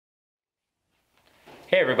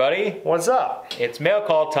Hey everybody, What's up? it's mail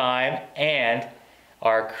call time and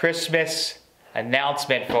our Christmas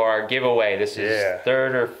announcement for our giveaway. This is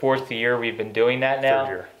third or fourth year we've been doing that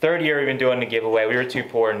now. Third year we've been doing the giveaway. We were too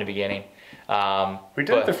poor in the beginning. We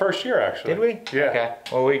did it the first year actually. Did we? Yeah. Okay.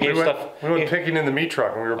 Well, we went picking in the meat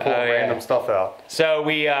truck and we were pulling random stuff out. So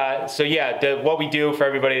what we do for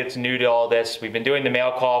everybody that's new to all this, we've been doing the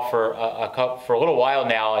mail call for a little while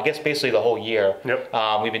now. I guess basically the whole year. Yep.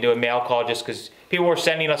 We've been doing mail call just because people were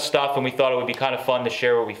sending us stuff and we thought it would be kind of fun to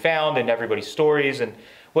share what we found and everybody's stories and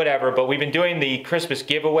whatever. But we've been doing the Christmas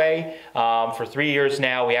giveaway for 3 years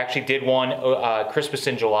now. We actually did one Christmas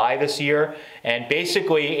in July this year. And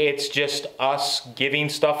basically it's just us giving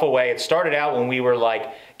stuff away. It started out when we were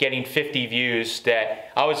like getting 50 views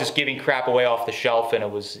that I was just giving crap away off the shelf, and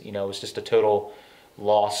it was, you know, it was just a total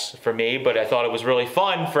loss for me, but I thought it was really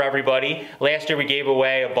fun for everybody. Last year we gave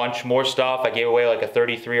away a bunch more stuff. I gave away like a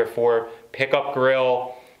 33 or 4 pickup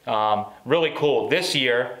grill. Really cool. This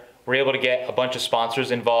year we're able to get a bunch of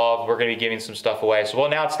sponsors involved. We're going to be giving some stuff away. So we'll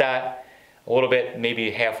announce that a little bit, maybe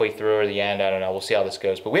halfway through or the end. I don't know. We'll see how this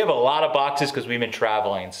goes. But we have a lot of boxes because we've been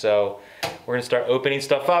traveling. So we're going to start opening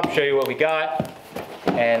stuff up, show you what we got.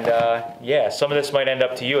 And yeah, some of this might end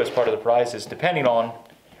up to you as part of the prizes, depending on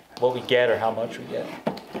what we get or how much we get.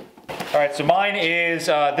 All right, so mine is,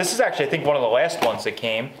 this is actually I think one of the last ones that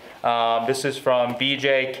came. This is from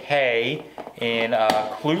BJK in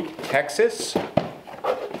Clute, Texas.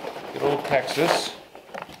 Good old Texas.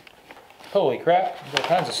 Holy crap, there's all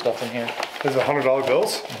kinds of stuff in here. Is it $100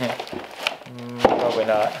 bills? Probably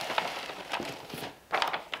not.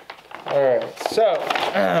 All right, so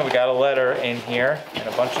we got a letter in here and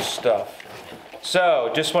a bunch of stuff.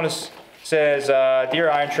 So just want to says, Dear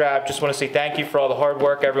IronTrap, just want to say thank you for all the hard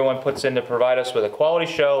work everyone puts in to provide us with a quality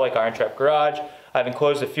show like IronTrap Garage. I've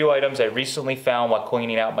enclosed a few items I recently found while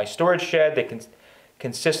cleaning out my storage shed that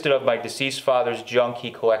consisted of my deceased father's junk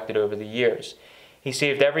he collected over the years. He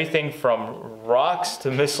saved everything from rocks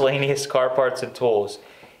to miscellaneous car parts and tools.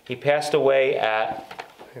 He passed away at,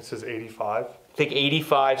 it says 85. I think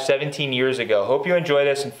 85, 17 years ago. Hope you enjoy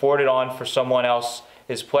this and forward it on for someone else.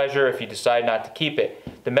 His pleasure if you decide not to keep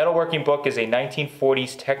it. The metalworking book is a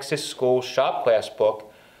 1940s Texas school shop class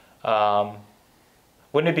book.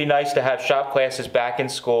 Wouldn't it be nice to have shop classes back in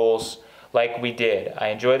schools like we did? I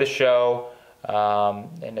enjoy the show.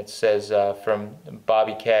 And it says from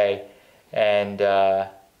Bobby K. And it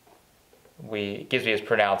gives me his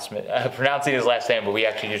pronouncing his last name, but we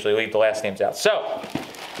actually usually leave the last names out.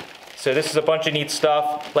 So this is a bunch of neat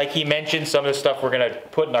stuff. Like he mentioned, some of the stuff we're going to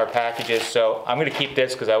put in our packages. So I'm going to keep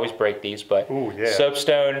this because I always break these. But ooh, yeah.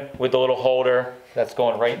 Soapstone with the little holder that's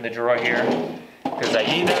going right in the drawer here because I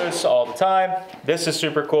use those all the time. This is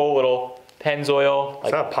super cool, little Pennzoil. Is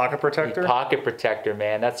that a pocket protector? Pocket protector,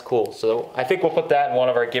 man. That's cool. So I think we'll put that in one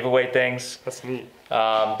of our giveaway things. That's neat.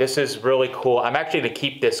 This is really cool. I'm actually going to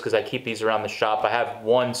keep this because I keep these around the shop. I have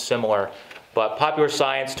one similar, but Popular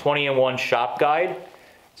Science 20-in-1 shop guide.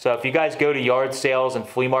 So if you guys go to yard sales and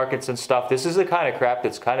flea markets and stuff, this is the kind of crap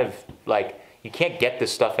that's kind of like, you can't get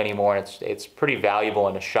this stuff anymore. And it's pretty valuable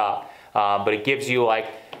in the shop. But it gives you like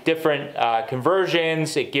different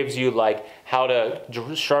conversions. It gives you like how to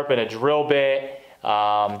sharpen a drill bit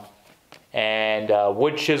and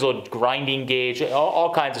wood chisel grinding gauge,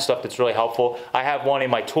 all kinds of stuff that's really helpful. I have one in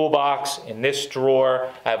my toolbox in this drawer.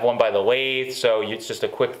 I have one by the lathe. So it's just a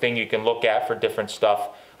quick thing you can look at for different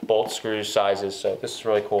stuff. Bolt screws, sizes, so this is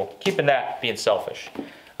really cool. Keeping that, being selfish.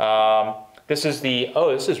 This is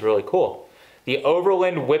this is really cool. The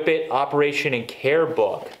Overland Whippet Operation and Care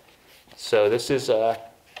book. So this is the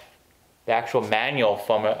actual manual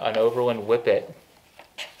from an Overland Whippet.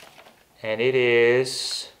 And it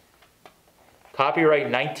is copyright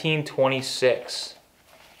 1926.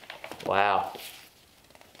 Wow.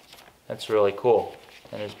 That's really cool.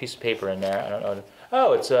 And there's a piece of paper in there. I don't know.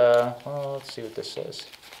 Oh, it's well, let's see what this says.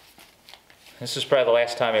 This is probably the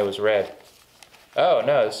last time it was read. Oh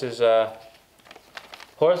no, this is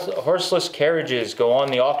horseless carriages go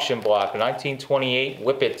on the auction block. 1928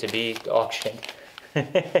 Whippet to be auctioned.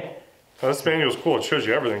 This manual's cool. It shows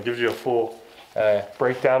you everything. It gives you a full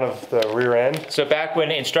breakdown of the rear end. So back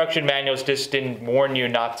when instruction manuals just didn't warn you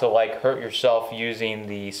not to like hurt yourself using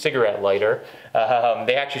the cigarette lighter,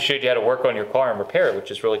 they actually showed you how to work on your car and repair it,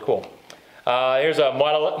 which is really cool. Here's a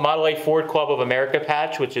Model A Ford Club of America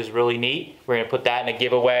patch, which is really neat. We're going to put that in a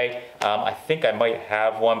giveaway. I think I might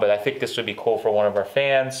have one, but I think this would be cool for one of our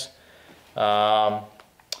fans.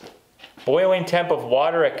 Boiling temp of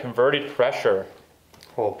water at converted pressure.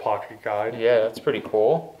 Little pocket guide. Yeah, that's pretty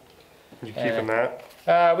cool. You keeping that?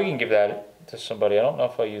 We can give that to somebody. I don't know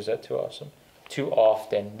if I'll use that too often. too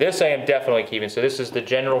often. This I am definitely keeping. So this is the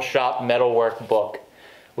General Shop Metalwork book,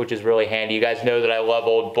 which is really handy. You guys know that I love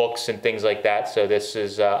old books and things like that. So this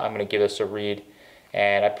is, I'm gonna give this a read.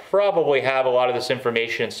 And I probably have a lot of this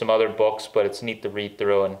information in some other books, but it's neat to read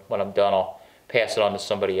through, and when I'm done, I'll pass it on to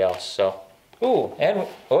somebody else. So, ooh, and,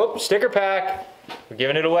 oh, sticker pack. We're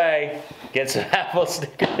giving it away. Get some Apple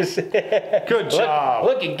stickers. Good job.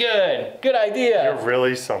 Looking good. Good idea. You're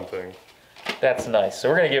really something. That's nice. So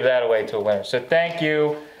we're gonna give that away to a winner. So thank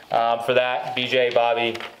you for that, BJ,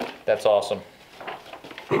 Bobby. That's awesome.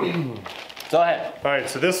 Go ahead. All right,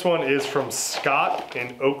 so this one is from Scott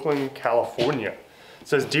in Oakland, California. It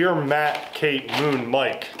says, Dear Matt, Kate, Moon,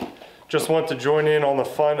 Mike, just want to join in on the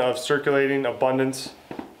fun of circulating abundance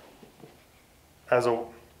as a...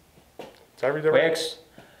 Did I read that right?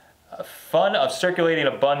 Fun of circulating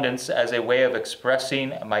abundance as a way of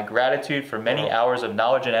expressing my gratitude for many hours of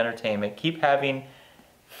knowledge and entertainment. Keep having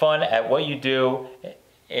fun at what you do.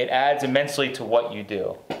 It adds immensely to what you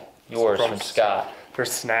do. Yours from Scott.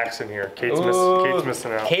 There's snacks in here. Kate's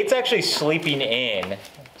missing out. Kate's actually sleeping in,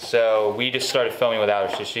 so we just started filming without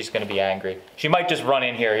her, so she's going to be angry. She might just run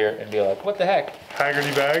in here and be like, what the heck?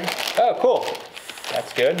 Haggerty bag. Oh, cool.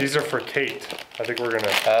 That's good. These are for Kate. I think we're going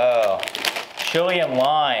to... Oh. Chili and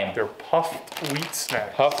lime. They're puffed wheat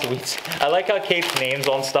snacks. Puffed wheat. I like how Kate's name's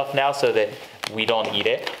on stuff now so that we don't eat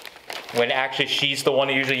it. When actually she's the one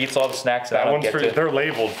who usually eats all the snacks. And I don't get to. They're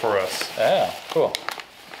labeled for us. Oh, cool.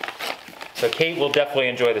 So Kate will definitely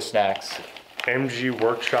enjoy the snacks. MG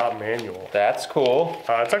Workshop Manual. That's cool.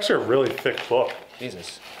 It's actually a really thick book.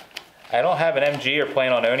 Jesus. I don't have an MG or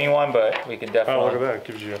plan on owning one, but we can definitely... Oh, look at that. It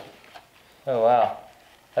gives you... Oh, wow.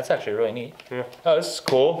 That's actually really neat. Yeah. Oh, this is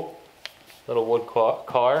cool. Little wood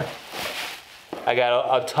car. I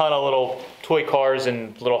got a ton of little toy cars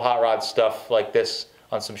and little hot rod stuff like this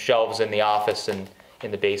on some shelves in the office and in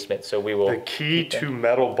the basement. So we will... The Key to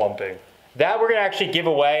Metal Bumping. That we're gonna actually give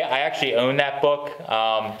away. I actually own that book,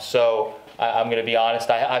 so I'm gonna be honest.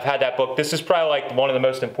 I've had that book. This is probably like one of the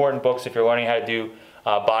most important books if you're learning how to do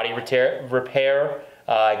body repair.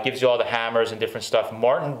 It gives you all the hammers and different stuff.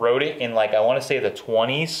 Martin wrote it in like, I wanna say the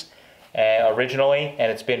 20s originally, and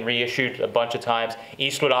it's been reissued a bunch of times.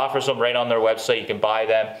 Eastwood offers them right on their website. You can buy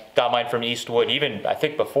them. Got mine from Eastwood, even I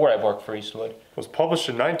think before I worked for Eastwood. It was published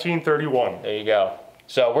in 1931. There you go.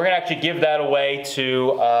 So we're gonna actually give that away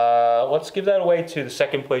to, let's give that away to the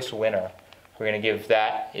second place winner. We're gonna give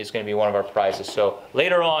that, is gonna be one of our prizes. So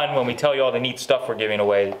later on, when we tell you all the neat stuff we're giving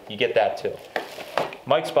away, you get that too.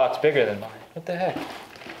 Mike's box bigger than mine. What the heck?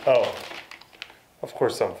 Oh, of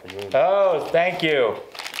course something for Moon. Oh, thank you.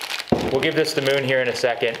 We'll give this to Moon here in a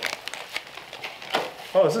second.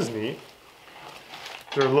 Oh, this is neat.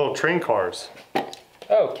 They're little train cars.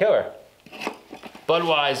 Oh, killer.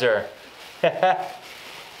 Budweiser.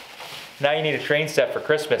 Now you need a train set for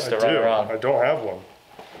Christmas to run around. I don't have one.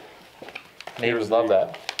 Neighbors love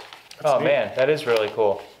that. Oh neat. Man, that is really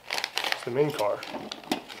cool. It's the main car.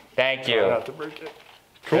 Thank you. I don't have to break it.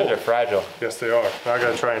 Cool. Those are fragile. Yes, they are. Now I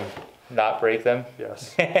gotta try and... Not break them?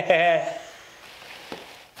 Yes.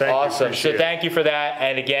 Awesome. So thank you for that.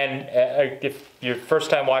 And again, if you're first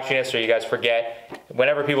time watching this or you guys forget,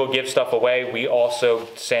 whenever people give stuff away, we also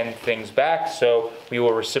send things back. So we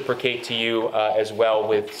will reciprocate to you as well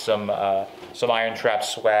with some IronTrap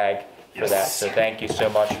swag for that. So thank you so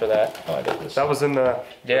much for that. Oh, I got this. That was in the...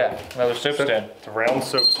 Yeah, another soapstone. The round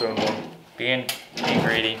soapstone one. Being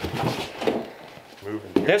greedy.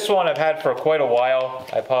 Moving. This one I've had for quite a while.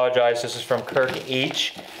 I apologize. This is from Kirk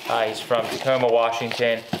H. He's from Tacoma,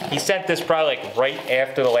 Washington. He sent this probably like right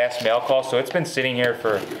after the last mail call, so it's been sitting here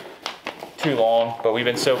for too long, but we've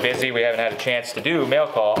been so busy we haven't had a chance to do mail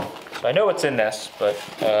call. So I know what's in this, but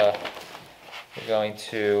we're going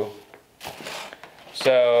to...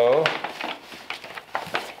 So...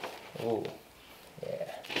 Ooh. Yeah.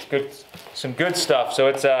 It's good. Some good stuff. So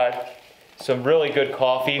it's... some really good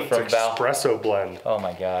coffee from espresso blend. Oh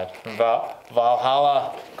my God, from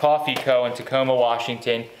Valhalla Coffee Co. in Tacoma,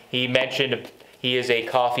 Washington. He mentioned he is a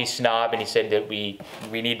coffee snob, and he said that we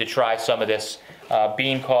need to try some of this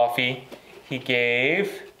bean coffee. He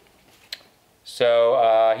gave,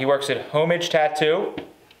 so he works at Homage Tattoo,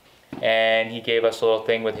 and he gave us a little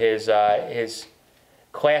thing with his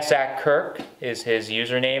Class Act Kirk is his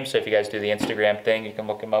username. So if you guys do the Instagram thing, you can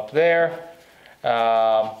look him up there.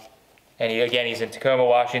 And again, he's in Tacoma,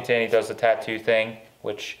 Washington. He does the tattoo thing,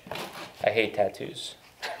 which I hate tattoos.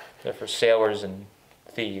 They're for sailors and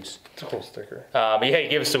thieves. It's a cool sticker. But yeah, he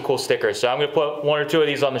gave us some cool stickers. So I'm gonna put one or two of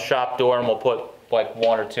these on the shop door, and we'll put like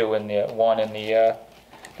one or two in the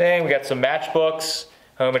thing. We got some matchbooks,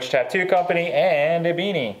 Homage Tattoo Company, and a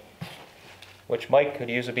beanie, which Mike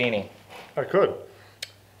could use a beanie. I could.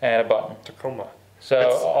 And a button. Tacoma.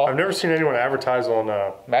 So I've never seen anyone advertise on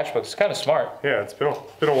matchbooks. It's kind of smart. Yeah, it's been a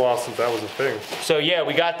while since that was a thing. So yeah,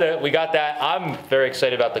 we got that. I'm very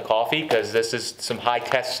excited about the coffee because this is some high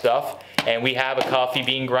test stuff, and we have a coffee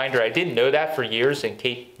bean grinder. I didn't know that for years, and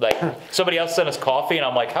Kate, like, somebody else sent us coffee, and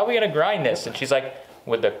I'm like, how are we gonna grind this? And she's like,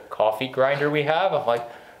 with the coffee grinder we have. I'm like,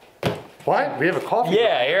 what? We have a coffee grinder?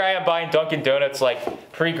 Yeah, here I am buying Dunkin' Donuts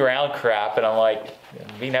like pre-ground crap, and I'm like,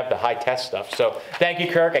 we didn't have the high test stuff. So thank you,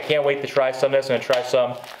 Kirk. I can't wait to try some of this. I'm gonna try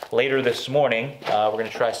some later this morning. We're gonna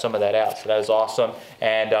try some of that out. So that is awesome.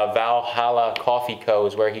 And Valhalla Coffee Co.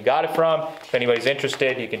 is where he got it from. If anybody's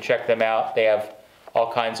interested, you can check them out. They have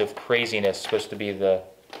all kinds of craziness. It's supposed to be the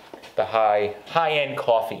high-end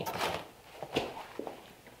coffee.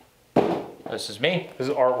 This is me. This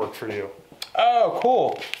is artwork for you. Oh,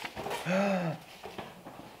 cool.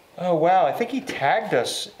 Oh, wow. I think he tagged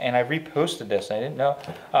us, and I reposted this. I didn't know.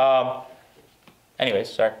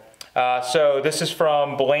 Anyways, sorry. So this is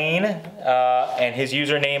from Blaine, and his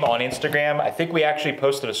username on Instagram. I think we actually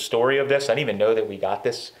posted a story of this. I didn't even know that we got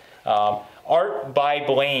this. Art by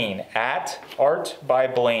Blaine, at Art by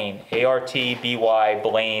Blaine, A-R-T-B-Y,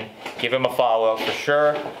 Blaine. Give him a follow for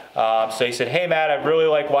sure. So he said, hey Matt, I really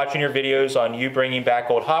like watching your videos on you bringing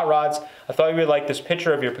back old hot rods. I thought you would like this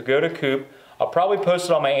picture of your Pagoda coupe. I'll probably post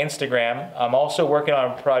it on my Instagram. I'm also working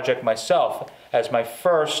on a project myself as my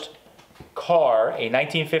first car, a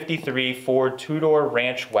 1953 Ford two-door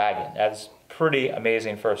ranch wagon. That's pretty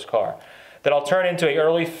amazing first car. That I'll turn into a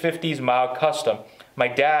early 50s mild custom. My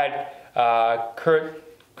dad,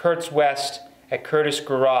 Kurtz West at Curtis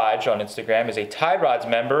Garage on Instagram, is a Tide Rods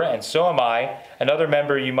member, and so am I. Another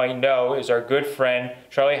member you might know is our good friend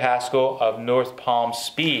Charlie Haskell of North Palm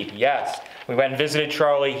Speed. Yes, we went and visited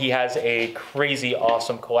Charlie. He has a crazy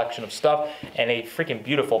awesome collection of stuff and a freaking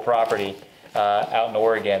beautiful property out in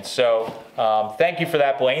Oregon. So thank you for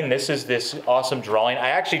that, Blaine. This is this awesome drawing. I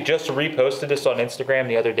actually just reposted this on Instagram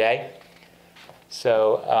the other day.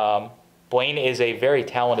 So Blaine is a very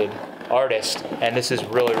talented artist, and this is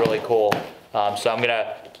really, really cool. So I'm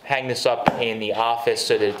gonna hang this up in the office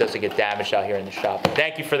so that it doesn't get damaged out here in the shop.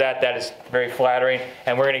 Thank you for that. That is very flattering,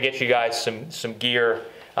 and we're gonna get you guys some gear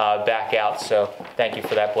back out. So thank you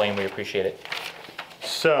for that, Blaine. We appreciate it.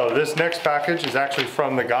 So this next package is actually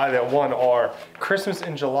from the guy that won our Christmas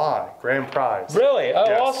in July grand prize. Really? Oh,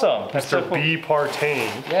 yes. awesome. That's Mr. so cool. B. Partain.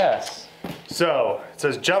 Yes. So it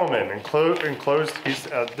says, gentlemen, enclosed.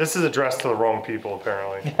 This is addressed to the wrong people,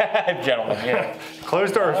 apparently. Gentlemen, yeah.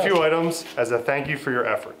 Enclosed are a few items as a thank you for your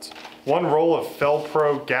efforts. 1 roll of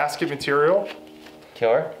Felpro gasket material.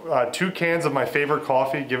 Killer. 2 cans of my favorite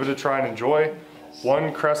coffee. Give it a try and enjoy.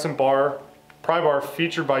 1 Crescent bar, pry bar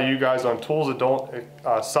featured by you guys on Tools That Don't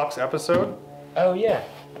Sucks episode. Oh, yeah.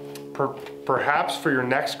 Perhaps for your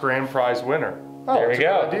next grand prize winner. Oh, there we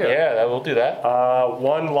go. Yeah, we'll do that.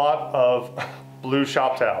 1 lot of blue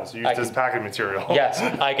shop towels used as packing material. Yes,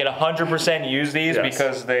 I can 100% use these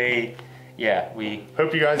because they, we...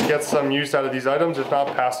 Hope you guys get some use out of these items. If not,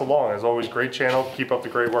 pass along. As always, great channel. Keep up the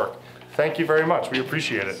great work. Thank you very much. We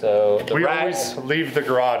appreciate it. So we always leave the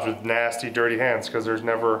garage with nasty, dirty hands because there's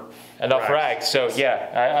never enough rags. So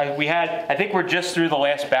yeah, I think we're just through the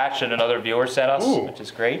last batch that another viewer sent us, which is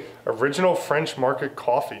great. Original French Market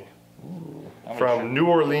coffee. From New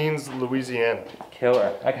Orleans, Louisiana.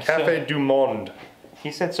 Killer. Cafe du Monde. He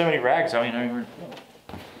sent so many rags. I mean,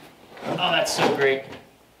 oh, that's so great.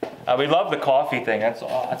 We love the coffee thing. That's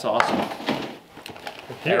awesome.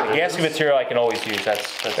 Here, the gasket material I can always use.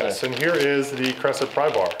 Yes, and here is the Crescent pry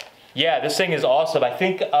bar. Yeah, this thing is awesome. I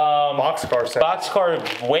think Boxcar,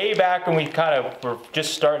 way back when we kind of were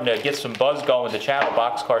just starting to get some buzz going with the channel,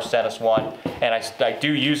 Boxcar sent us one, and I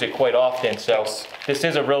do use it quite often. So this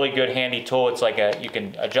is a really good handy tool. It's like you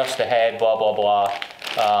can adjust the head, blah, blah,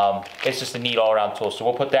 blah. It's just a neat all-around tool. So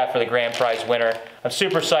we'll put that for the grand prize winner. I'm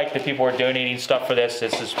super psyched that people are donating stuff for this.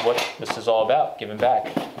 This is what this is all about, giving back.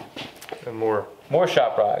 And more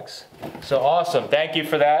shop rags. So awesome. Thank you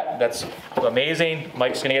for that. That's amazing.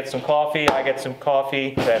 Mike's gonna get some coffee. I get some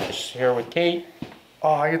coffee. I have to share with Kate.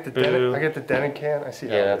 Oh, I get the Denon can. I see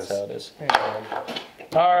how it is. Yeah, that's how it is.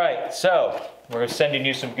 All right, so we're sending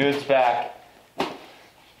you some goods back.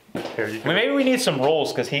 Here, you can... Maybe we need some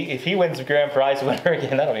rules because if he wins the grand prize winner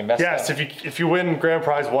again, that'll be messed up. Yes, if you win grand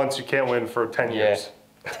prize once, you can't win for 10 years.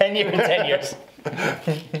 10 years.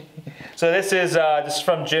 So this is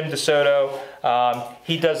from Jim DeSoto.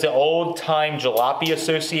 He does the Old Time Jalopy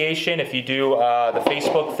Association. If you do the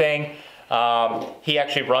Facebook thing, he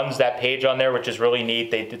actually runs that page on there, which is really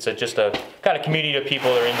neat. It's just a kind of community of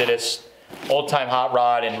people that are into this old time hot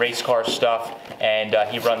rod and race car stuff, and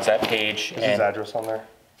he runs that page. Is his address on there?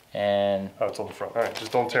 And Oh, it's on the front. All right,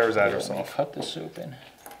 just don't tear his address let me off. cut this open.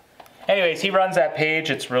 Anyways, he runs that page.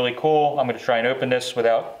 It's really cool. I'm going to try and open this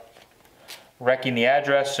without wrecking the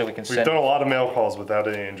address so we can We've send. done a lot of mail calls without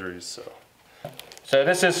any injuries, so. So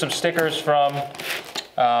this is some stickers from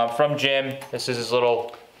Jim. This is his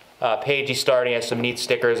little page he's starting. He has some neat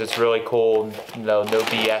stickers. It's really cool. No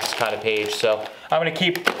BS kind of page. So I'm going to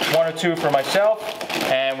keep 1 or 2 for myself,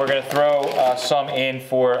 and we're going to throw some in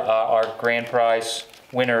for our grand prize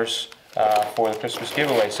winners for the Christmas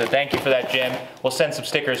giveaway. So thank you for that, Jim. We'll send some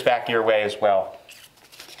stickers back your way as well.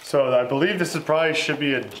 So I believe this is probably should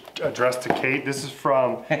be addressed to Kate. This is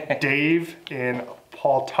from Dave in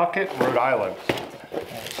Pawtucket, Rhode Island.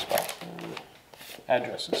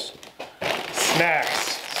 Addresses.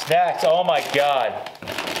 Snacks. Snacks, oh my God.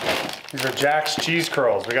 These are Jack's cheese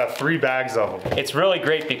curls. We got 3 bags of them. It's really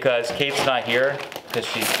great because Kate's not here because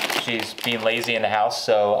she's being lazy in the house.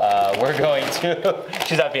 So we're going to,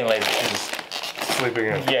 she's not being lazy, she's just Sleeping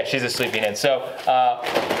in. Yeah, she's just sleeping in. So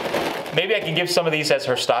maybe I can give some of these as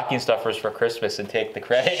her stocking stuffers for Christmas and take the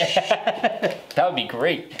credit. That would be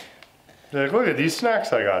great. Like, look at these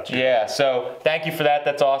snacks I got you. Yeah, so thank you for that.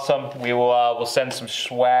 That's awesome. We will we'll send some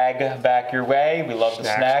swag back your way. We love the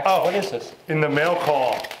snacks. Oh, what is this? In the mail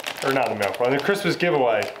call, or not the mail call, in the Christmas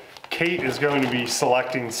giveaway, Kate is going to be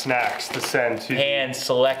selecting snacks to send to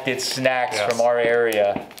Hand-selected snacks Yes. from our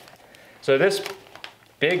area. So this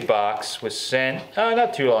big box was sent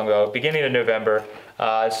not too long ago, beginning of November.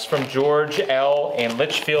 It's from George L. in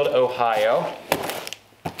Litchfield, Ohio.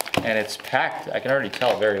 And it's packed, I can already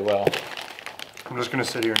tell very well. I'm just going to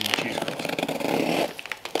sit here and eat cheese curls.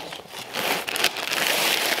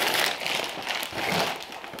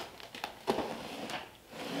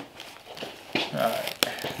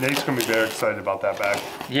 Nate's going to be very excited about that bag.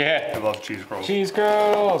 I Yeah, love cheese curls. cheese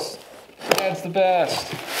curls. Dad's the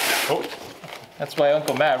best. Oh, That's why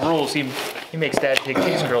Uncle Matt rules. He makes Dad take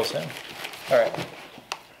cheese curls in. All right.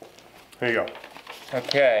 here you go.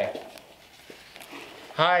 Okay.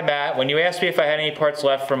 Hi, Matt. When you asked me if I had any parts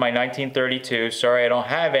left from my 1932, sorry, I don't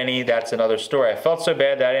have any. That's another story. I felt so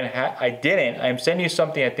bad that I didn't. I'm sending you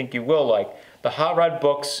something I think you will like. The Hot Rod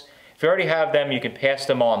books. If you already have them, you can pass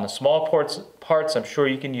them on. The small parts, I'm sure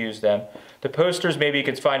you can use them. The posters, maybe you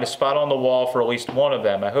can find a spot on the wall for at least one of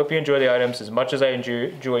them. I hope you enjoy the items as much as I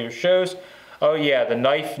enjoy your shows. Oh yeah, the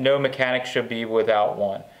knife, no mechanic should be without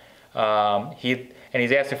one.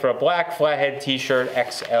 He's asking for a black flathead t-shirt,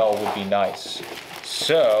 XL would be nice.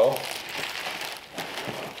 So,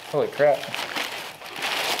 holy crap.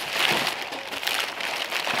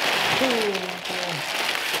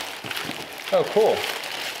 Oh, cool.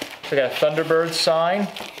 So I got a Thunderbird sign.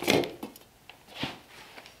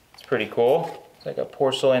 It's pretty cool. It's like a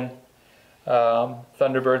porcelain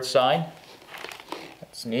Thunderbird sign.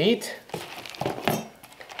 That's neat.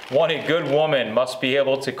 Wanted good woman, must be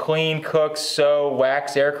able to clean, cook, sew,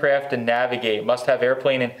 wax aircraft, and navigate. Must have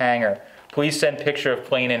airplane and hangar. Please send picture of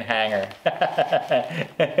plane and hangar.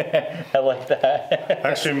 I like that.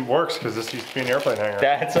 Actually works because this used to be an airplane hangar.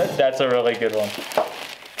 That's a really good one.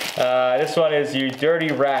 This one is you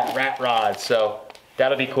dirty rat rod. So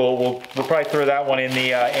that'll be cool. We'll probably throw that one in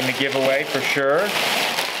the giveaway for sure.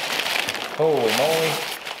 Holy moly!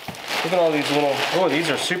 Look at all these little. Oh, these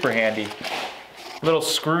are super handy. Little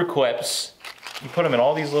screw clips. You put them in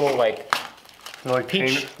all these little like They're like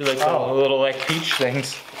peach, painted- like little like peach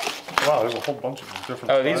things. Wow, there's a whole bunch of them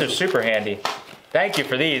different Oh, these are sizes. super handy. Thank you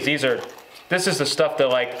for these. This is the stuff that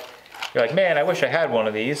like, you're like, man, I wish I had one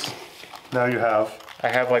of these. Now you have I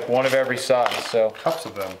have like one of every size, so cups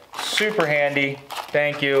of them. super handy.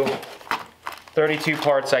 Thank you. 32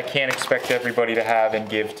 parts I can't expect everybody to have and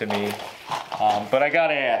give to me. But I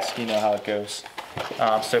gotta ask, you know how it goes.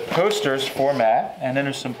 So posters for Matt, and then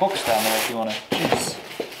there's some books down there if you wanna. Jeez.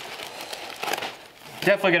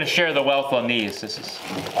 Definitely gonna share the wealth on these. This is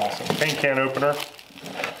awesome. Paint can opener.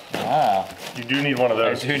 Wow. You do need one of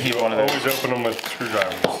those. I do need You one of those. Always open them with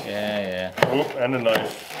screwdrivers. Yeah. Oop, and a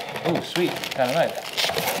knife. Ooh, sweet. Kind of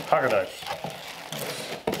nice. Pocket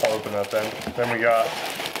knife. I'll open that then. Then we got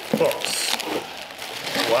books.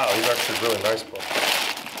 Wow, these are actually really nice books.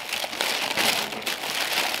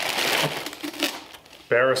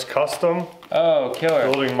 Barris Custom, Oh, killer.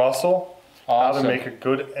 Building Muscle, How Awesome. to Make a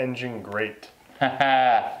Good Engine Great.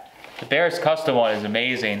 The Barris Custom one is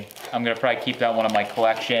amazing. I'm gonna probably keep that one in my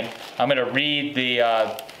collection. I'm gonna read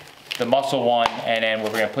the muscle one, and then we're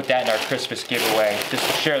gonna put that in our Christmas giveaway, just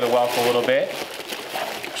to share the wealth a little bit.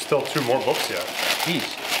 There's still 2 more books yet.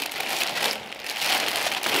 Jeez.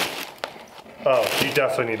 Oh, you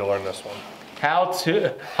definitely need to learn this one.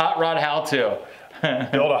 Hot rod how to.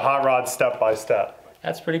 Build a hot rod step by step.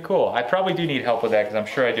 That's pretty cool. I probably do need help with that because I'm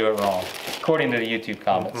sure I do it wrong, according to the YouTube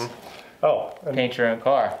comments. Oh, and Paint your own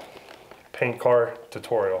car. paint car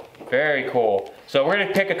tutorial. Very cool. So we're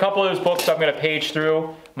gonna pick a couple of those books I'm gonna page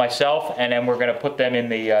through myself, and then we're gonna put them in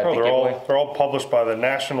the Oh, giveaway. they're all published by the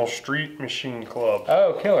National Street Machine Club.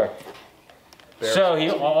 Oh, killer. There. So he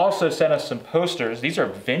also sent us some posters. These are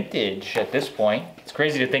vintage at this point. It's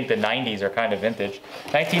crazy to think the 90s are kind of vintage.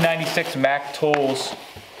 1996 Mac Tools.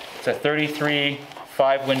 It's a 33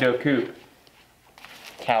 5-window coupe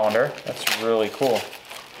calendar. That's really cool.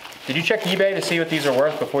 Did you check eBay to see what these are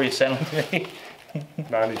worth before you send them to me?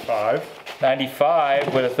 95.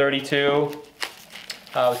 95 with a 32,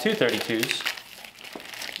 with two 32s.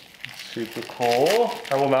 Super cool.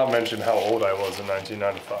 I will not mention how old I was in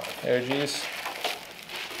 1995. Oh geez.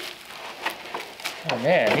 Oh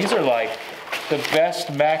man, these are like the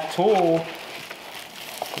best Mac tool.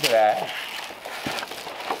 Look at that.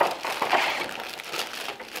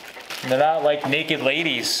 And they're not like naked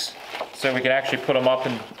ladies, so we can actually put them up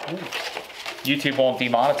and YouTube won't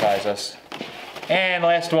demonetize us. And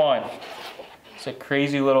last one. It's a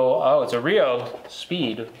crazy little, oh, it's a Rio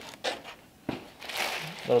Speed.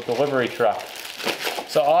 Little delivery truck.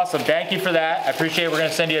 So awesome, thank you for that. I appreciate it. We're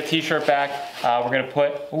gonna send you a t-shirt back. We're gonna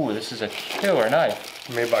put, ooh, this is a killer knife.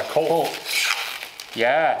 Made by Colt.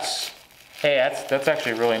 Yes. Hey, that's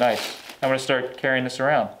actually really nice. I'm gonna start carrying this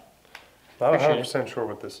around. Not Appreciate 100% sure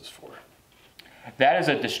what this is for. That is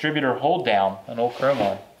a distributor hold down, an old chrome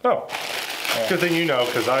one. Oh, good thing you know,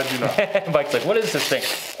 because I do not. Mike's like, what is this thing?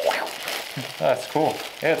 Oh, that's cool.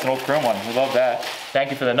 Yeah, it's an old chrome one. We love that. Thank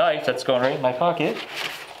you for the knife. That's going right in my pocket.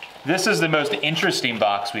 This is the most interesting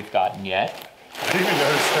box we've gotten yet. I didn't even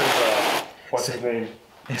notice his, what's his name?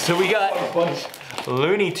 So we got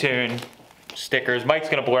Looney Tune stickers. Mike's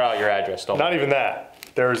gonna blur out your address, don't Not even that.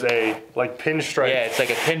 There's a, like, pinstripe. Yeah, it's like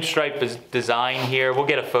a pinstripe design here. We'll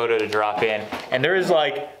get a photo to drop in. And there is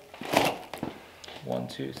like 1,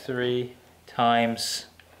 2, 3 times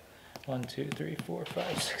 1, 2, 3, 4,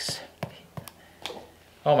 5, 6, 7, 8.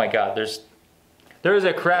 Oh my God, there's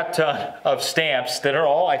a crap ton of stamps that are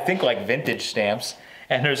all, I think, like vintage stamps.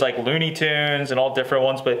 And there's like Looney Tunes and all different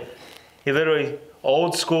ones, but he literally,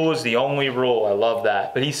 old school is the only rule. I love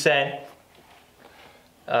that. But he sent,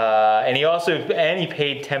 and he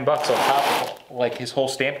paid $10 on top of it, like his whole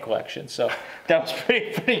stamp collection. So that was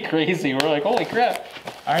pretty crazy. We're like, holy crap.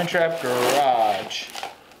 IronTrap Garage.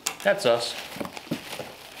 That's us.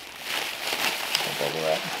 Bubble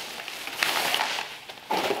wrap.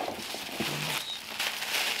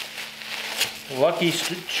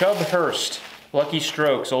 Chubb Hurst, Lucky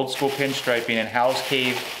Strokes, old school pinstriping in Howell's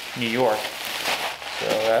Cave, New York. So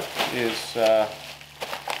that is,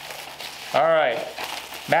 all right.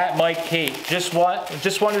 Matt, Mike, Kate, just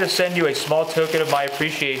wanted to send you a small token of my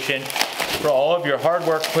appreciation for all of your hard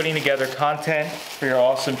work putting together content for your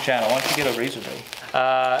awesome channel. Why don't you get a razor blade?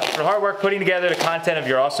 For hard work putting together the content of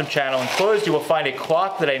your awesome channel. Enclosed, you will find a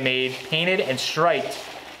clock that I made, painted and striped,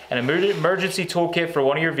 an emergency toolkit for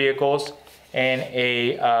one of your vehicles, and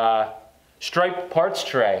a striped parts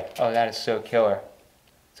tray. Oh, that is so killer.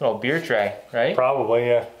 It's an old beer tray, right? Probably,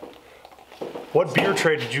 yeah. What beer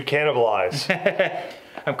tray did you cannibalize?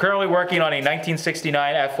 I'm currently working on a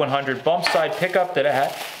 1969 F100 bump side pickup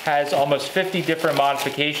that has almost 50 different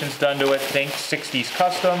modifications done to it. Think 60s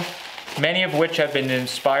custom, many of which have been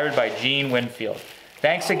inspired by Gene Winfield.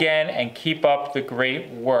 Thanks again and keep up the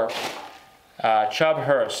great work. Chubb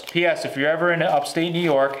Hurst. P.S. If you're ever in upstate New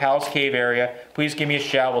York, Howell's Cave area, please give me a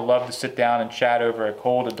shout. We'd love to sit down and chat over a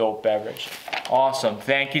cold adult beverage. Awesome.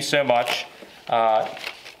 Thank you so much.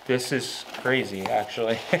 This is crazy,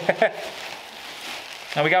 actually.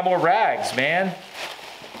 And we got more rags, man.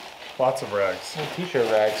 Lots of rags. Little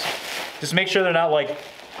t-shirt rags. Just make sure they're not like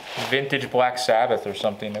vintage Black Sabbath or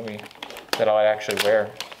something that I'll actually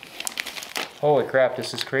wear. Holy crap,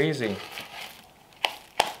 this is crazy.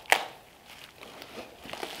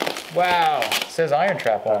 Wow, it says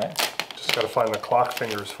IronTrap on it. Just gotta find the clock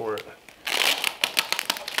fingers for it.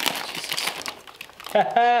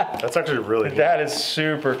 That's actually really neat. That is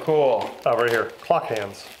super cool. Oh, right here, clock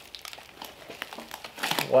hands.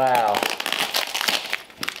 Wow.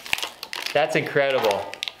 That's incredible.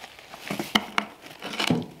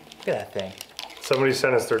 Look at that thing. Somebody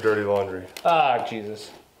sent us their dirty laundry. Ah,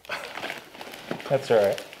 Jesus. That's all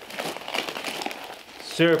right.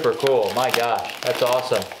 Super cool, my gosh, that's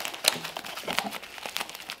awesome.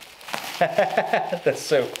 That's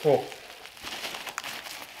so cool.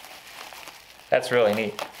 That's really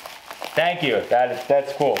neat. Thank you,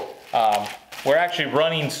 that's cool. We're actually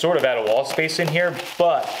running sort of out of wall space in here,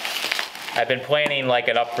 but I've been planning like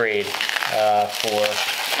an upgrade for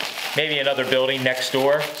maybe another building next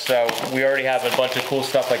door. So we already have a bunch of cool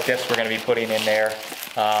stuff like this we're gonna be putting in there.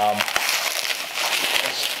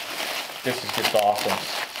 This is just awesome.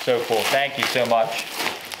 So cool. Thank you so much.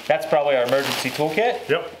 That's probably our emergency toolkit.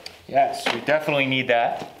 Yep. Yes, we definitely need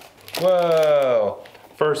that. Whoa.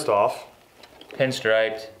 First off,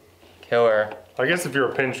 pinstriped, killer. I guess if you're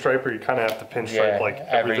a pinstriper, you kind of have to pinstripe like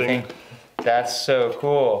everything. That's so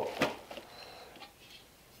cool.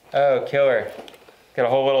 Oh, killer. Got a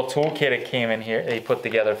whole little toolkit it came in here, they put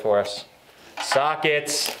together for us.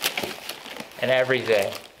 Sockets and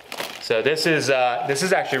everything. So this is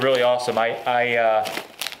actually really awesome. I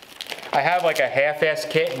have like a half-ass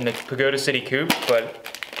kit in the Pagoda City Coupe, but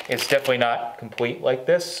it's definitely not complete like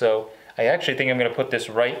this. So I actually think I'm gonna put this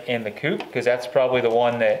right in the coupe because that's probably the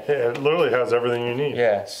one that... Yeah, it literally has everything you need.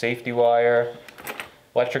 Yeah, safety wire,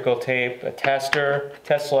 electrical tape, a tester,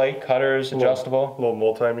 test light, cutters, adjustable. Little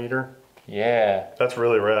multimeter. Yeah. That's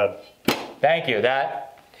really rad. Thank you,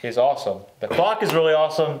 that is awesome. The clock is really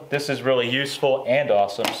awesome. This is really useful and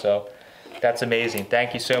awesome, so that's amazing.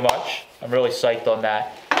 Thank you so much. I'm really psyched on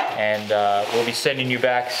that. And we'll be sending you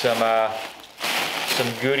back some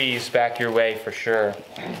goodies back your way for sure.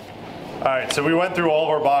 All right, so we went through all of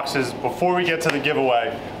our boxes. Before we get to the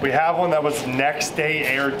giveaway, we have one that was next day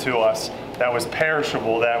aired to us that was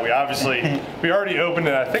perishable that we obviously, we already opened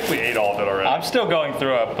it. I think we ate all of it already. I'm still going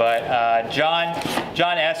through it, but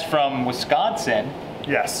John S. from Wisconsin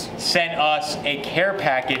sent us a care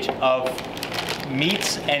package of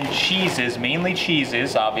meats and cheeses, mainly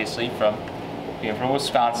cheeses, obviously, from being from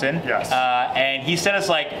Wisconsin. Yes. And he sent us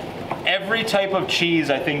like every type of cheese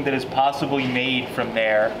I think that is possibly made from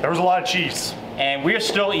there. There was a lot of cheese. And we're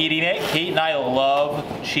still eating it. Kate and I love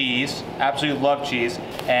cheese, absolutely love cheese.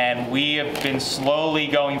 And we have been slowly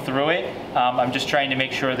going through it. I'm just trying to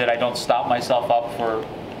make sure that I don't stop myself up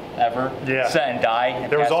forever and die.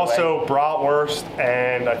 And there was pass also away. bratwurst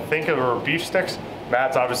and I think there were beef sticks.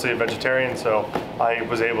 Matt's obviously a vegetarian, so I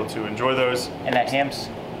was able to enjoy those. And that ham's.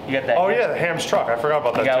 You got that. Oh yeah, the ham's truck. I forgot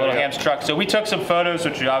about that. You got a little ham's truck. So we took some photos,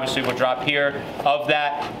 which we obviously will drop here, of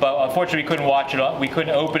that. But unfortunately, we couldn't watch it. We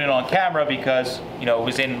couldn't open it on camera because it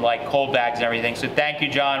was in like cold bags and everything. So thank you,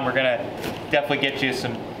 John. We're gonna definitely get you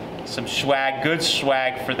some swag, good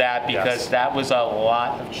swag for that because that was a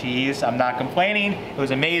lot of cheese. I'm not complaining. It was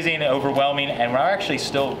amazing, overwhelming, and we're actually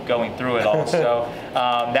still going through it all. So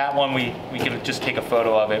that one we could just take a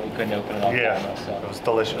photo of it. We couldn't open it on camera. So it was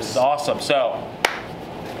delicious. It was awesome. So.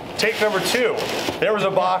 Take number 2. There was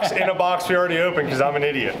a box in a box we already opened because I'm an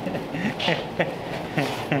idiot.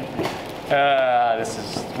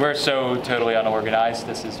 We're so totally unorganized.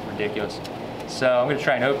 This is ridiculous. So I'm gonna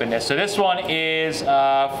try and open this. So this one is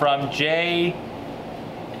from Jay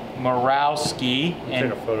Morawski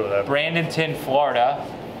in Bradenton, Florida.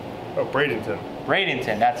 Oh, Bradenton.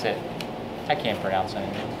 Bradenton, that's it. I can't pronounce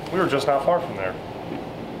anything. We were just not far from there.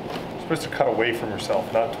 You're supposed to cut away from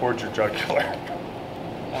yourself, not towards your jugular.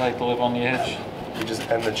 I like to live on the edge. We just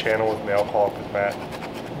end the channel with mail call with Matt.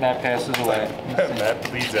 Matt passes away. Matt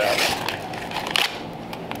bleeds out.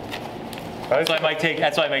 That's why Mike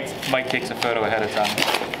takes a photo ahead of time.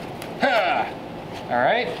 All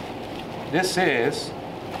right. This is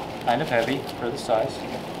kind of heavy for the size.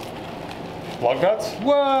 Lug nuts?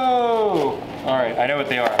 Whoa! All right, I know what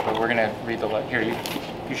they are, but we're gonna read the here.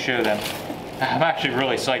 You show them. I'm actually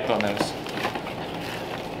really psyched on those.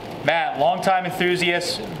 Matt, longtime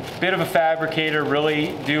enthusiast, bit of a fabricator,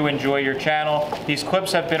 really do enjoy your channel. These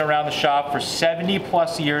clips have been around the shop for 70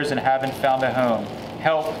 plus years and haven't found a home.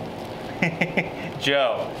 Help.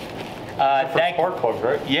 Joe. For spark plugs,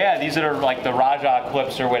 right? Yeah, these are like the Raja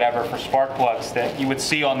clips or whatever for spark plugs that you would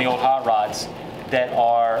see on the old hot rods that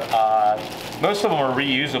are, most of them are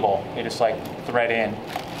reusable. They just like thread in.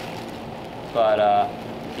 But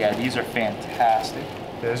yeah, these are fantastic.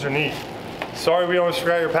 These are neat. Sorry we almost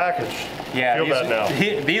forgot your package. Yeah, Feel bad now.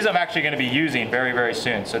 These I'm actually going to be using very, very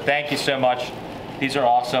soon. So thank you so much. These are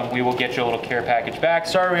awesome. We will get you a little care package back.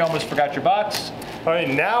 Sorry we almost forgot your box. All right,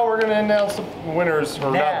 now we're going to announce the winners,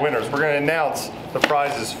 or not winners. We're going to announce the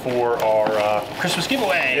prizes for our Christmas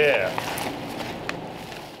giveaway. Yeah.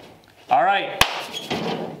 All right.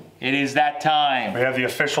 It is that time. We have the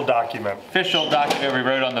official document. Official document we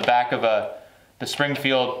wrote on the back of the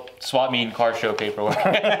Springfield swap meet and car show paperwork.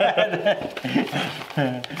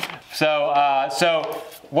 So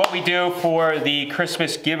what we do for the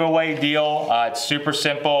Christmas giveaway deal, it's super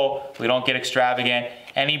simple. We don't get extravagant.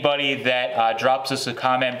 Anybody that drops us a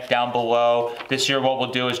comment down below, this year what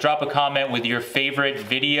we'll do is drop a comment with your favorite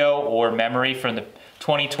video or memory from the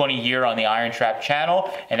 2020 year on the IronTrap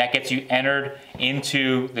channel, and that gets you entered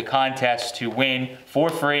into the contest to win for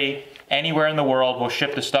free anywhere in the world. We'll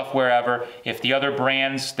ship the stuff wherever. If the other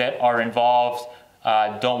brands that are involved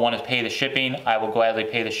don't want to pay the shipping, I will gladly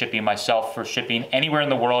pay the shipping myself for shipping anywhere in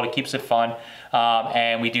the world. It keeps it fun.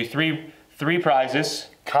 And we do three prizes.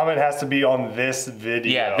 Comment has to be on this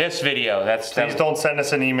video. Yeah, this video. Please don't send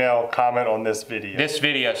us an email. Comment on this video. This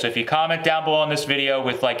video. So if you comment down below on this video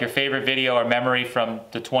with like your favorite video or memory from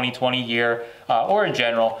the 2020 year or in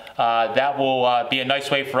general, that will be a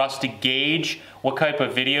nice way for us to gauge what type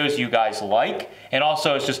of videos you guys like. And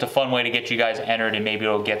also it's just a fun way to get you guys entered, and maybe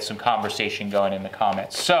it'll get some conversation going in the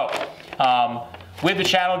comments. So with the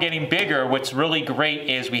channel getting bigger, what's really great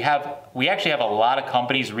is we actually have a lot of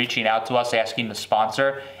companies reaching out to us asking to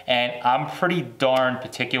sponsor, and I'm pretty darn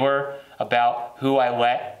particular about who I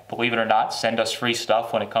let, believe it or not, send us free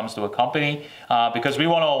stuff when it comes to a company, because we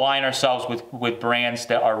want to align ourselves with brands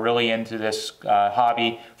that are really into this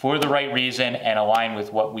hobby for the right reason and align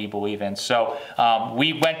with what we believe in. So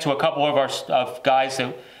we went to a couple of our guys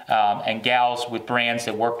that and gals with brands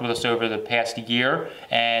that worked with us over the past year,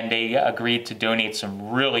 and they agreed to donate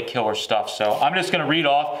some really killer stuff. So I'm just going to read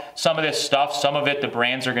off some of this stuff. Some of it the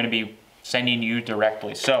brands are going to be sending you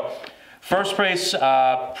directly. So first place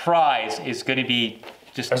prize is going to be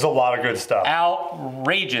just, there's a lot of good stuff,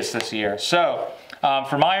 outrageous this year. So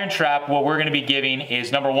from IronTrap, what we're going to be giving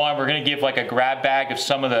is, number one, we're going to give like a grab bag of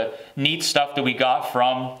some of the neat stuff that we got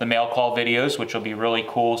from the mail call videos, which will be really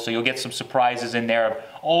cool. So you'll get some surprises in there of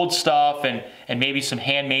old stuff and maybe some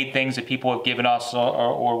handmade things that people have given us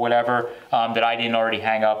or whatever that I didn't already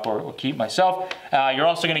hang up or keep myself. You're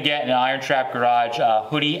also going to get an IronTrap Garage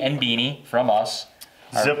hoodie and beanie from us.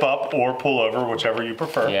 Zip up or pull over, whichever you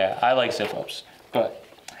prefer. Yeah, I like zip ups. But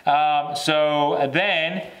so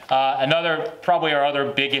then another, probably our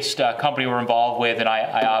other biggest company we're involved with, and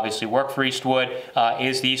I obviously work for Eastwood,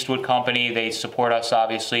 is the Eastwood Company. They support us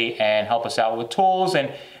obviously and help us out with tools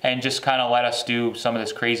and just kind of let us do some of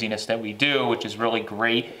this craziness that we do, which is really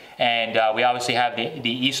great. And we obviously have the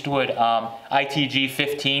Eastwood ITG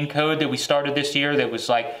 15 code that we started this year that was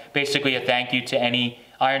like basically a thank you to any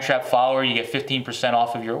IronTrap follower. You get 15%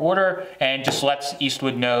 off of your order, and just lets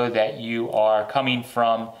Eastwood know that you are coming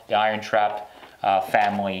from the IronTrap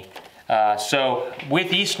family. So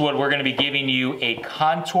with Eastwood, we're going to be giving you a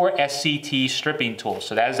Contour SCT stripping tool.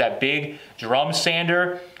 So that is that big drum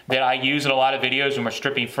sander that I use in a lot of videos when we're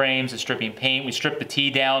stripping frames and stripping paint. We strip the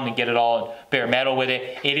T down and get it all bare metal with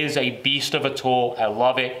it. It is a beast of a tool. I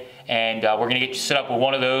love it. And we're going to get you set up with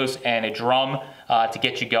one of those and a drum to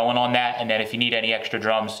get you going on that. And then if you need any extra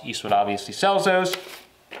drums, Eastwood obviously sells those.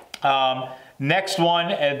 Next one,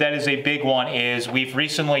 that is a big one, is we've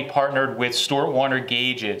recently partnered with Stuart Warner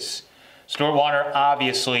gauges. Stuart Warner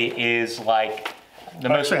obviously is like the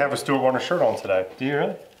most... I actually have a Stuart Warner shirt on today. Do you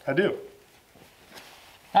really? I do.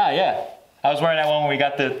 Ah, yeah. I was wearing that one when we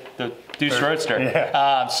got the Deuce Roadster.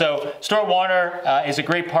 Yeah. So Stuart Warner is a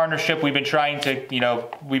great partnership. We've been trying to,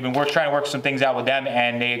 trying to work some things out with them,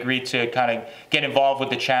 and they agreed to kind of get involved with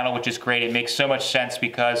the channel, which is great. It makes so much sense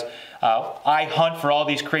because I hunt for all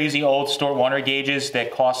these crazy old Stuart Warner gauges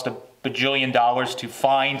that cost $1 bajillion to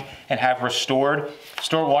find and have restored.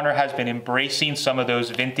 Stuart Warner has been embracing some of those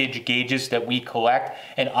vintage gauges that we collect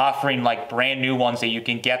and offering like brand new ones that you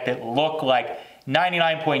can get that look like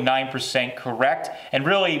 99.9% correct and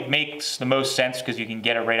really makes the most sense because you can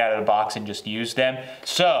get it right out of the box and just use them.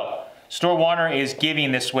 So Stuart Warner is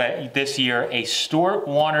giving this year a Stuart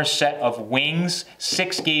Warner set of wings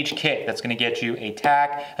 6-gauge kit that's going to get you a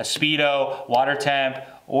tack, a speedo, water temp,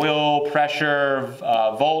 oil pressure,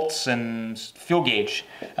 volts, and fuel gauge,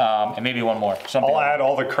 and maybe one more. I'll add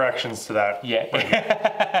all the corrections to that.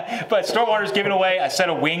 Yeah. But Stuart Warner's giving away a set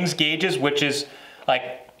of wings gauges, which is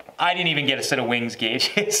like, I didn't even get a set of wings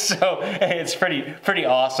gauges, so it's pretty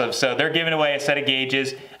awesome. So they're giving away a set of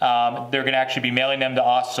gauges. They're going to actually be mailing them to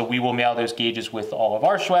us, so we will mail those gauges with all of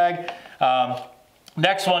our swag.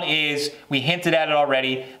 Next one is, we hinted at it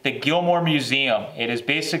already, the Gilmore Museum. It is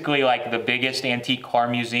basically like the biggest antique car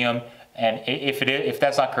museum, and if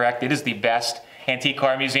that's not correct, it is the best antique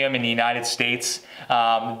car museum in the United States.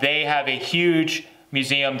 They have a huge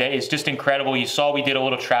museum that is just incredible. You saw we did a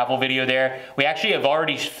little travel video there. We actually have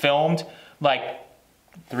already filmed like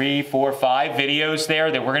 3, 4, 5 videos there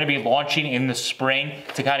that we're going to be launching in the spring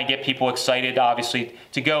to kind of get people excited, obviously,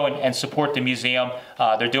 to go and support the museum.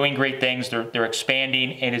 They're doing great things. They're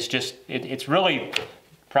expanding, and it's really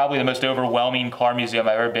probably the most overwhelming car museum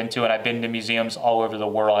I've ever been to, and I've been to museums all over the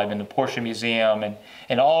world. I've been to Porsche Museum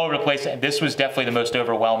and all over the place. This was definitely the most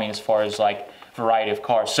overwhelming as far as like variety of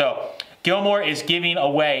cars. So Gilmore is giving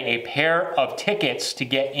away a pair of tickets to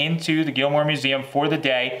get into the Gilmore Museum for the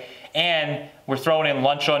day, And we're throwing in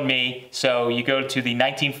lunch on me. So you go to the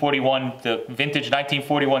 1941, the vintage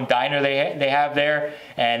 1941 diner they have there,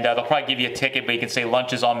 and they'll probably give you a ticket, but you can say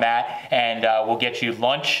lunch is on Matt, and we'll get you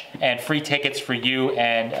lunch and free tickets for you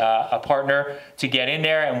and a partner to get in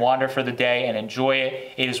there and wander for the day and enjoy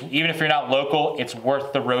it. It is, even if you're not local, it's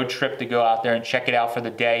worth the road trip to go out there and check it out for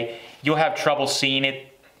the day. You'll have trouble seeing it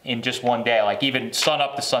in just one day, like even sun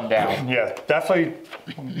up to sundown. Yeah, definitely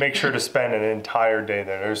make sure to spend an entire day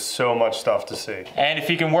there. There's so much stuff to see. And if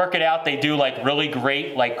you can work it out, they do like really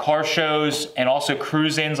great like car shows and also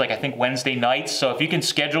cruise-ins, like I think Wednesday nights. So if you can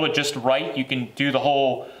schedule it just right, you can do the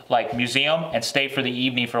whole like museum and stay for the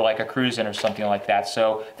evening for like a cruise-in or something like that.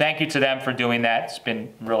 So thank you to them for doing that. It's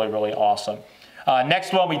been really, really awesome.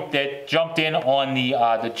 Next one, we jumped in on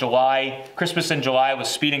the July, Christmas in July was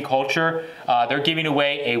Speed and Culture. They're giving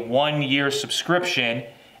away a 1-year subscription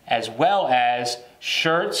as well as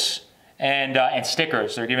shirts and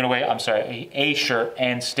stickers. They're giving away, I'm sorry, a shirt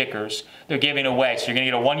and stickers they're giving away. So you're gonna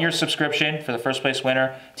get a 1-year subscription for the first place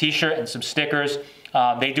winner, t-shirt and some stickers.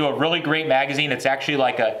 They do a really great magazine. It's actually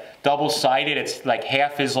like a double-sided. It's like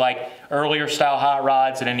half is like earlier style hot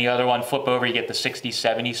rods, and then the other one, flip over, you get the 60s,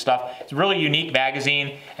 70s stuff. It's a really unique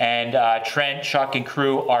magazine, and Trent, Chuck, and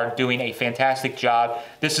crew are doing a fantastic job.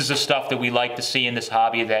 This is the stuff that we like to see in this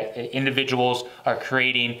hobby, that individuals are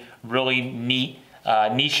creating really neat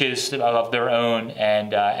niches of their own,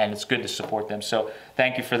 and it's good to support them. So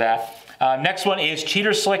thank you for that. Next one is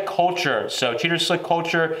Cheater Slick Culture. So Cheater Slick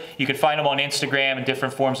Culture, you can find them on Instagram and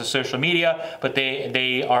different forms of social media, but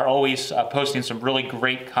they are always posting some really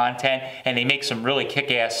great content, and they make some really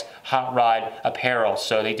kick-ass hot rod apparel.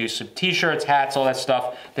 So they do some t-shirts, hats, all that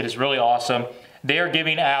stuff that is really awesome. They are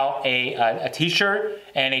giving out a t-shirt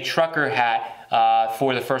and a trucker hat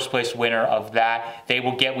for the first place winner of that. They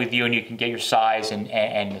will get with you, and you can get your size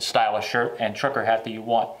and the style of shirt and trucker hat that you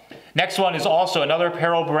want. Next one is also another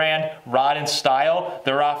apparel brand, Rod and Style.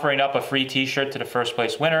 They're offering up a free t-shirt to the first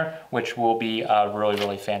place winner, which will be really,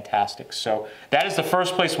 really fantastic. So that is the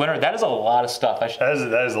first place winner. That is a lot of stuff. That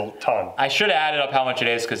is a ton. I should have added up how much it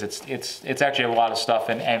is, because it's actually a lot of stuff,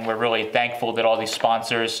 and we're really thankful that all these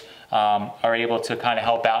sponsors are able to kind of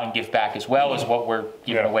help out and give back as well as what we're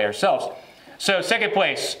giving away ourselves. So second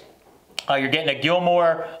place, you're getting a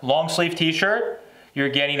Gilmore long sleeve t-shirt. You're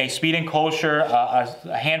getting a Speed and Culture,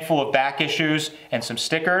 a handful of back issues, and some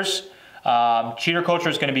stickers. Cheater Culture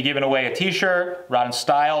is going to be giving away a t-shirt. Rod and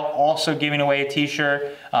Style also giving away a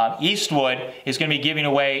t-shirt. Eastwood is going to be giving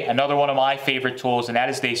away another one of my favorite tools, and that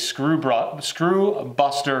is the screw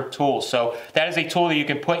buster tool. So that is a tool that you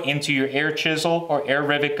can put into your air chisel or air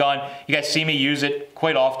rivet gun. You guys see me use it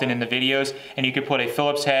quite often in the videos, and you can put a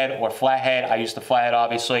Phillips head or flathead. I use the flathead,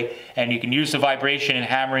 obviously, and you can use the vibration and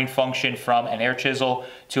hammering function from an air chisel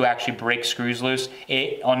to actually break screws loose.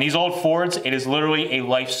 On these old Fords, it is literally a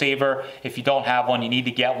lifesaver. If you don't have one, you need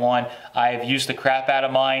to get one. I've used the crap out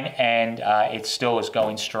of mine, and it still is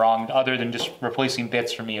going strong, other than just replacing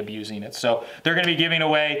bits for me abusing it. So they're going to be giving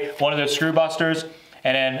away one of those screw busters,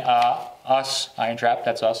 and then us, IronTrap,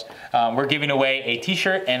 that's us, we're giving away a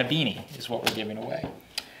t-shirt and a beanie is what we're giving away.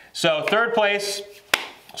 So third place,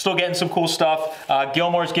 still getting some cool stuff.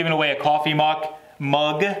 Gilmore's giving away a coffee mug.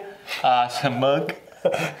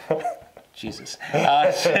 Jesus.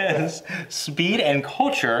 Says Speed and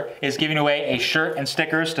Culture is giving away a shirt and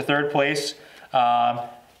stickers to third place.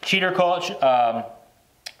 Cheater Culture,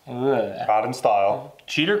 Rod and Style.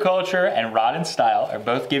 Cheater Culture and Rod and Style are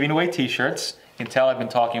both giving away t-shirts. You can tell I've been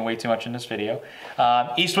talking way too much in this video.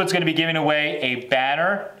 Eastwood's going to be giving away a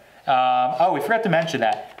banner. Oh, we forgot to mention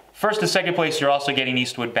that. First and second place, you're also getting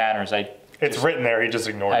Eastwood banners. It's written there, he just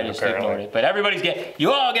ignored it, apparently. Ignored it. But everybody's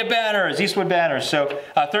you all get banners, Eastwood banners. So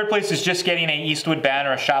third place is just getting an Eastwood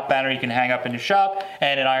banner, a shop banner you can hang up in your shop,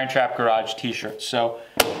 and an IronTrap Garage t-shirt. So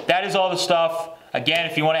that is all the stuff. Again,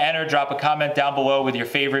 if you want to enter, drop a comment down below with your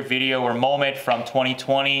favorite video or moment from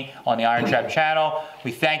 2020 on the IronTrap channel.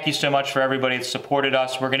 We thank you so much for everybody that supported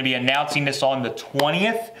us. We're going to be announcing this on the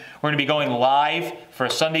 20th. We're going to be going live for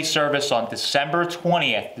a Sunday service on December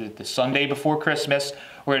 20th, the Sunday before Christmas.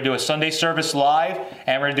 We're going to do a Sunday service live,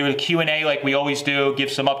 and we're going to do a Q&A like we always do,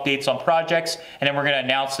 give some updates on projects, and then we're going to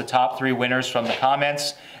announce the top 3 winners from the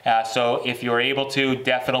comments. So if you're able to,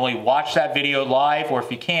 definitely watch that video live, or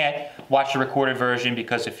if you can't, watch the recorded version,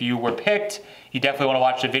 because if you were picked, you definitely want to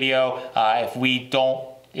watch the video. If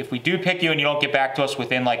we do pick you and you don't get back to us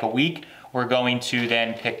within like a week, we're going to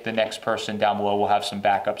then pick the next person down below. We'll have some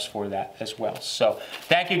backups for that as well. So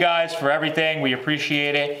thank you guys for everything. We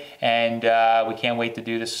appreciate it, and we can't wait to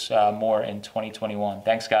do this more in 2021.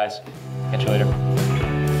 Thanks, guys. Catch you later.